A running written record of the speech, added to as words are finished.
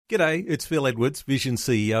G'day, it's Phil Edwards, Vision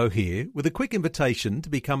CEO here, with a quick invitation to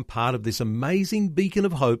become part of this amazing beacon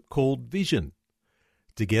of hope called Vision.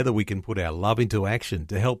 Together we can put our love into action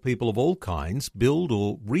to help people of all kinds build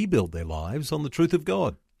or rebuild their lives on the truth of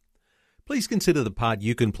God. Please consider the part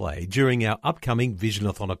you can play during our upcoming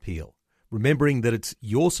Visionathon appeal, remembering that it's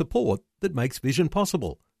your support that makes Vision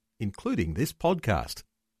possible, including this podcast.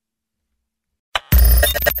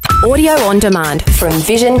 Audio on demand from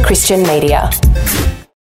Vision Christian Media.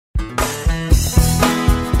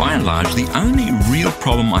 By and large, the only real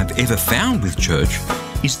problem I've ever found with church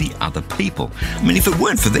is the other people. I mean, if it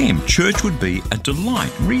weren't for them, church would be a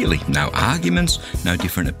delight, really. No arguments, no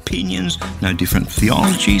different opinions, no different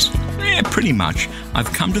theologies. Pretty much,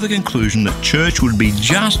 I've come to the conclusion that church would be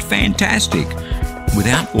just fantastic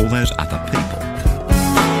without all those other people.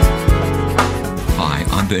 Hi,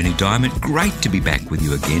 I'm Bernie Diamond. Great to be back with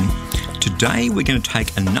you again. Today we're going to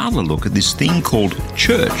take another look at this thing called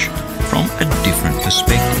church from a different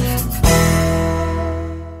perspective.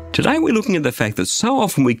 Today we're looking at the fact that so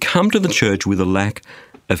often we come to the church with a lack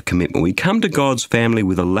of commitment. We come to God's family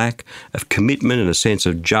with a lack of commitment and a sense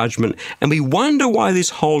of judgment, and we wonder why this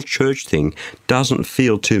whole church thing doesn't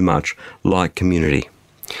feel too much like community.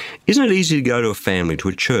 Isn't it easy to go to a family, to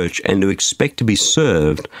a church, and to expect to be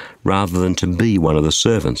served rather than to be one of the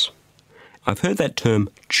servants? I've heard that term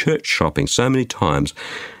church shopping so many times.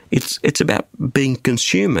 It's about being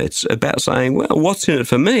consumer. It's about saying, well, what's in it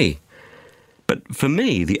for me? But for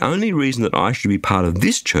me, the only reason that I should be part of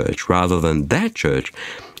this church rather than that church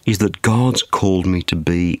is that God's called me to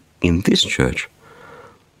be in this church.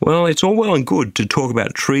 Well, it's all well and good to talk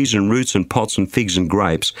about trees and roots and pots and figs and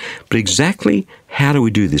grapes, but exactly how do we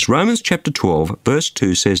do this? Romans chapter 12, verse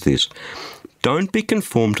 2 says this: "Don't be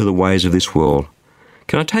conformed to the ways of this world."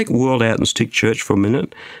 Can I take world out and stick church for a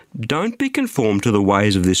minute? Don't be conformed to the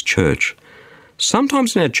ways of this church.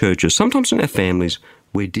 Sometimes in our churches, sometimes in our families,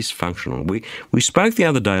 we're dysfunctional. We spoke the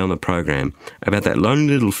other day on the program about that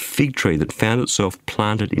lonely little fig tree that found itself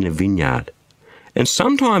planted in a vineyard. And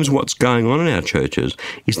sometimes what's going on in our churches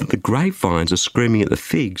is that the grapevines are screaming at the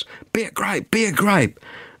figs, "Be a grape, be a grape."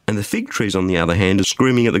 And the fig trees, on the other hand, are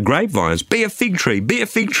screaming at the grapevines, "Be a fig tree, be a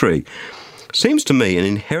fig tree." Seems to me an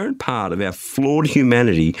inherent part of our flawed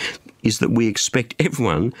humanity is that we expect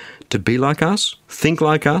everyone to be like us, think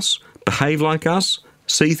like us, behave like us,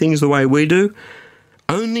 see things the way we do.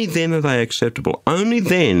 Only then are they acceptable. Only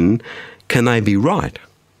then can they be right.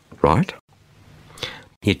 Right?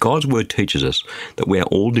 Yet God's word teaches us that we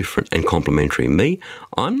are all different and complementary. Me,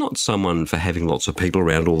 I'm not someone for having lots of people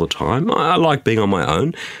around all the time. I like being on my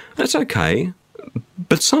own. That's okay.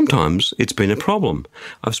 But sometimes it's been a problem.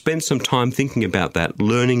 I've spent some time thinking about that,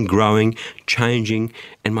 learning, growing, changing,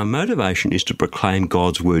 and my motivation is to proclaim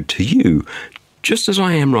God's word to you, just as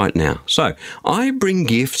I am right now. So I bring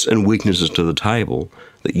gifts and weaknesses to the table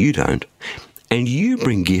that you don't, and you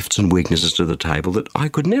bring gifts and weaknesses to the table that I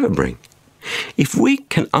could never bring. If we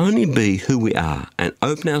can only be who we are and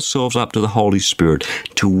open ourselves up to the Holy Spirit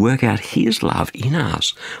to work out His love in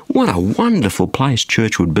us, what a wonderful place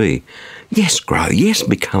church would be. Yes, grow. Yes,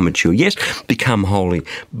 become mature. Yes, become holy.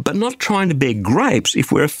 But not trying to bear grapes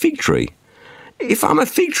if we're a fig tree. If I'm a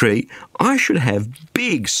fig tree, I should have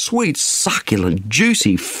big, sweet, succulent,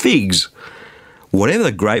 juicy figs. Whatever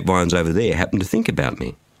the grapevines over there happen to think about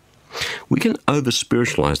me. We can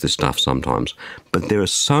over-spiritualize this stuff sometimes, but there are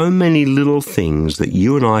so many little things that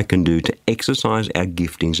you and I can do to exercise our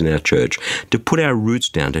giftings in our church, to put our roots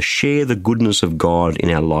down, to share the goodness of God in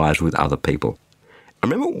our lives with other people. I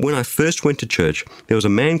remember when I first went to church, there was a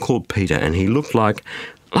man called Peter, and he looked like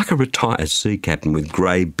a retired sea captain with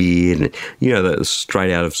grey beard and, the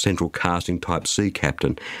straight out of Central Casting type sea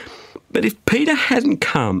captain. But if Peter hadn't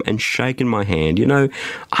come and shaken my hand,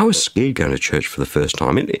 I was scared going to church for the first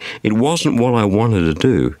time. It wasn't what I wanted to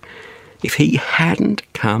do. If he hadn't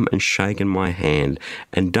come and shaken my hand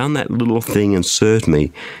and done that little thing and served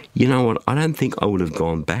me, you know what? I don't think I would have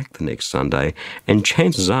gone back the next Sunday, and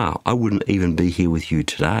chances are I wouldn't even be here with you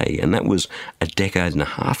today, and that was a decade and a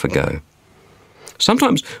half ago.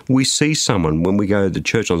 Sometimes we see someone when we go to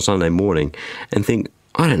church on Sunday morning and think,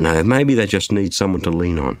 I don't know, maybe they just need someone to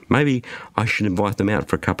lean on. Maybe I should invite them out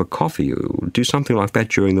for a cup of coffee or do something like that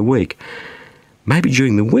during the week. Maybe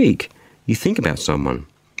during the week you think about someone.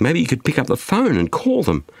 Maybe you could pick up the phone and call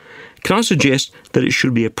them. Can I suggest that it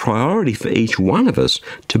should be a priority for each one of us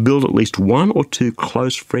to build at least one or two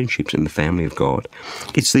close friendships in the family of God?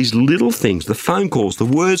 It's these little things, the phone calls, the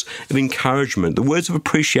words of encouragement, the words of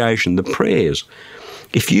appreciation, the prayers.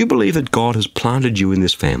 If you believe that God has planted you in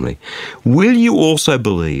this family, will you also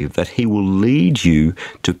believe that He will lead you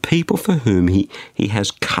to people for whom He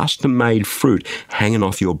has custom-made fruit hanging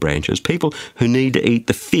off your branches, people who need to eat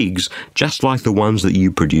the figs just like the ones that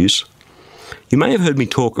you produce? You may have heard me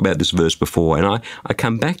talk about this verse before, and I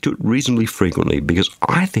come back to it reasonably frequently because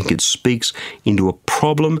I think it speaks into a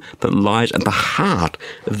problem that lies at the heart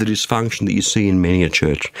of the dysfunction that you see in many a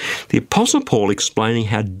church. The Apostle Paul explaining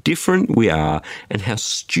how different we are and how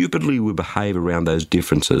stupidly we behave around those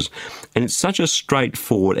differences. And it's such a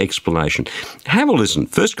straightforward explanation. Have a listen.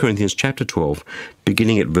 1 Corinthians chapter 12,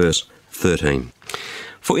 beginning at verse 13.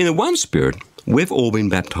 For in the one Spirit, we've all been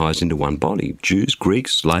baptized into one body, Jews,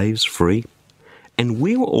 Greeks, slaves, free, and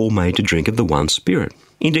we were all made to drink of the one Spirit.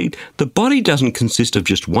 Indeed, the body doesn't consist of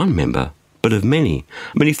just one member, but of many.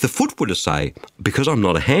 I mean, if the foot were to say, because I'm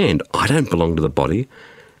not a hand, I don't belong to the body,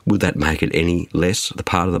 would that make it any less the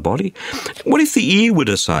part of the body? What if the ear were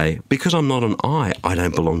to say, because I'm not an eye, I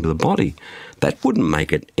don't belong to the body? That wouldn't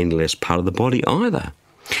make it any less part of the body either.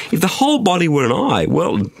 If the whole body were an eye,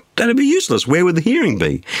 well, that'd be useless. Where would the hearing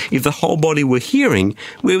be? If the whole body were hearing,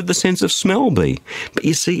 where would the sense of smell be? But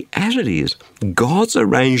you see, as it is, God's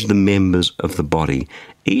arranged the members of the body,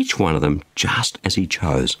 each one of them just as He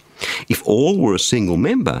chose. If all were a single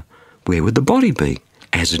member, where would the body be?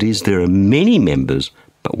 As it is, there are many members,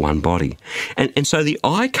 but one body. And so the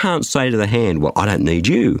eye can't say to the hand, well, I don't need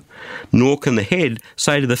you. Nor can the head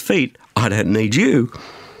say to the feet, I don't need you.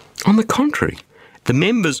 On the contrary, the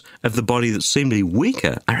members of the body that seem to be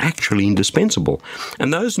weaker are actually indispensable.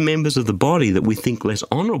 And those members of the body that we think less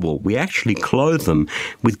honourable, we actually clothe them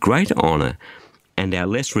with greater honour. And our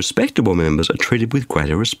less respectable members are treated with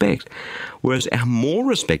greater respect. Whereas our more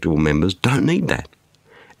respectable members don't need that.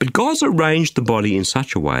 But God's arranged the body in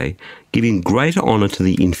such a way, giving greater honour to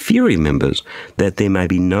the inferior members, that there may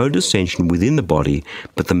be no dissension within the body,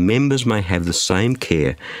 but the members may have the same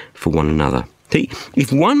care for one another. See,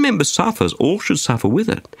 if one member suffers, all should suffer with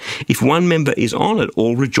it. If one member is honoured,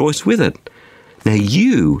 all rejoice with it. Now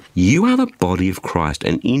you are the body of Christ,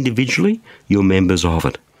 and individually you're members of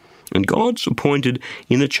it. And God's appointed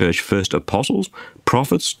in the church first apostles,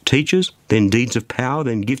 prophets, teachers, then deeds of power,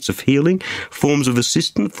 then gifts of healing, forms of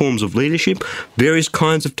assistance, forms of leadership, various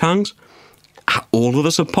kinds of tongues. Are all of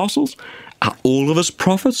us apostles? Are all of us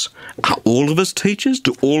prophets? Are all of us teachers?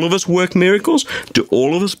 Do all of us work miracles? Do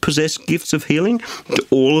all of us possess gifts of healing? Do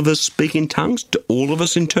all of us speak in tongues? Do all of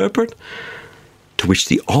us interpret? To which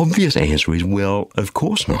the obvious answer is, well, of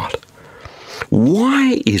course not.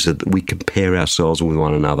 Why is it that we compare ourselves with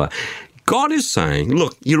one another? God is saying,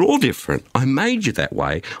 look, you're all different. I made you that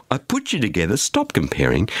way. I put you together. Stop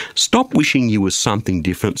comparing. Stop wishing you were something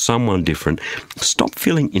different, someone different. Stop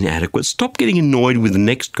feeling inadequate. Stop getting annoyed with the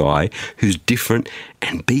next guy who's different,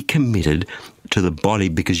 and be committed to the body,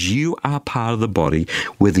 because you are part of the body,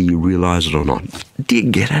 whether you realise it or not. Do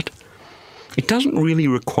you get it? It doesn't really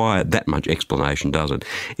require that much explanation, does it?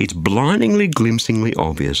 It's blindingly, glimpsingly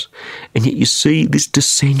obvious. And yet you see this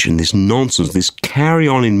dissension, this nonsense, this carry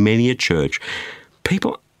on in many a church.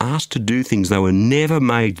 People asked to do things they were never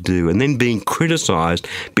made to do, and then being criticised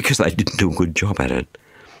because they didn't do a good job at it.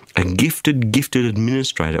 A gifted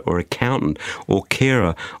administrator or accountant or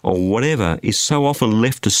carer or whatever is so often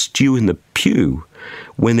left to stew in the pew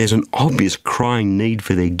when there's an obvious crying need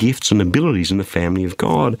for their gifts and abilities in the family of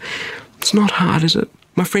God. It's not hard, is it?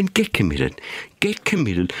 My friend, get committed. Get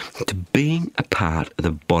committed to being a part of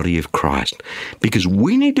the body of Christ, because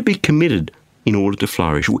we need to be committed in order to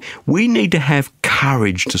flourish. We need to have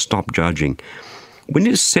courage to stop judging. We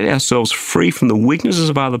need to set ourselves free from the weaknesses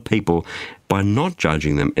of other people by not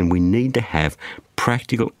judging them, and we need to have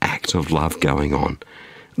practical acts of love going on.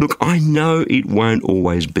 Look, I know it won't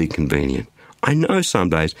always be convenient. I know some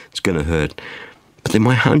days it's going to hurt, but then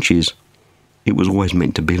my hunch is it was always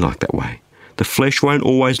meant to be like that way. The flesh won't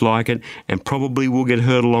always like it, and probably will get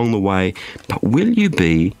hurt along the way, but will you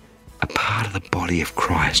be a part of the body of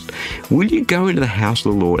Christ? Will you go into the house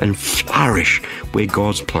of the Lord and flourish where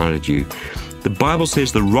God's planted you? The Bible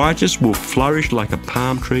says the righteous will flourish like a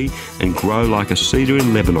palm tree and grow like a cedar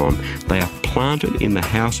in Lebanon. They are planted in the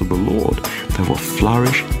house of the Lord. They will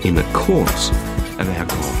flourish in the courts of our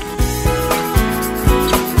God.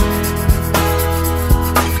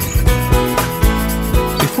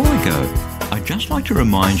 Before we go, I'd just like to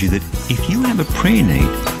remind you that if you have a prayer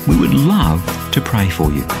need, we would love to pray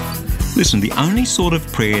for you. Listen, the only sort of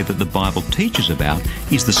prayer that the Bible teaches about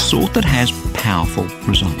is the sort that has powerful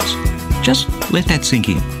results. Just let that sink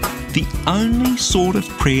in. The only sort of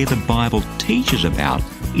prayer the Bible teaches about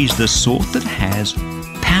is the sort that has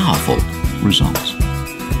powerful results.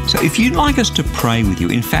 So if you'd like us to pray with you,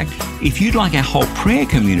 in fact, if you'd like our whole prayer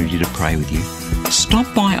community to pray with you,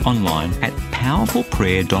 stop by online at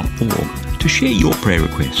powerfulprayer.org to share your prayer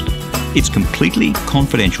request. It's completely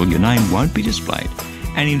confidential. Your name won't be displayed.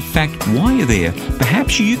 And in fact, while you're there,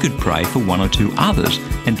 perhaps you could pray for one or two others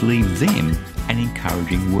and leave them an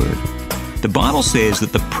encouraging word. The Bible says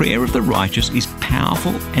that the prayer of the righteous is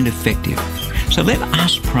powerful and effective. So let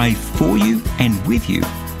us pray for you and with you,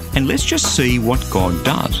 and let's just see what God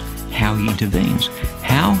does, how He intervenes,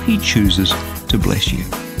 how He chooses to bless you.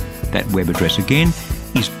 That web address again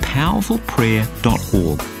is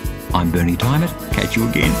powerfulprayer.org. I'm Bernie Diamond. Catch you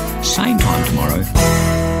again, same time tomorrow,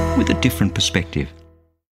 with a different perspective.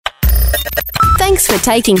 Thanks for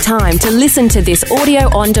taking time to listen to this audio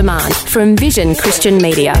on demand from Vision Christian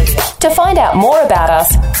Media. To find out more about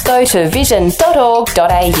us, go to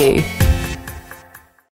vision.org.au.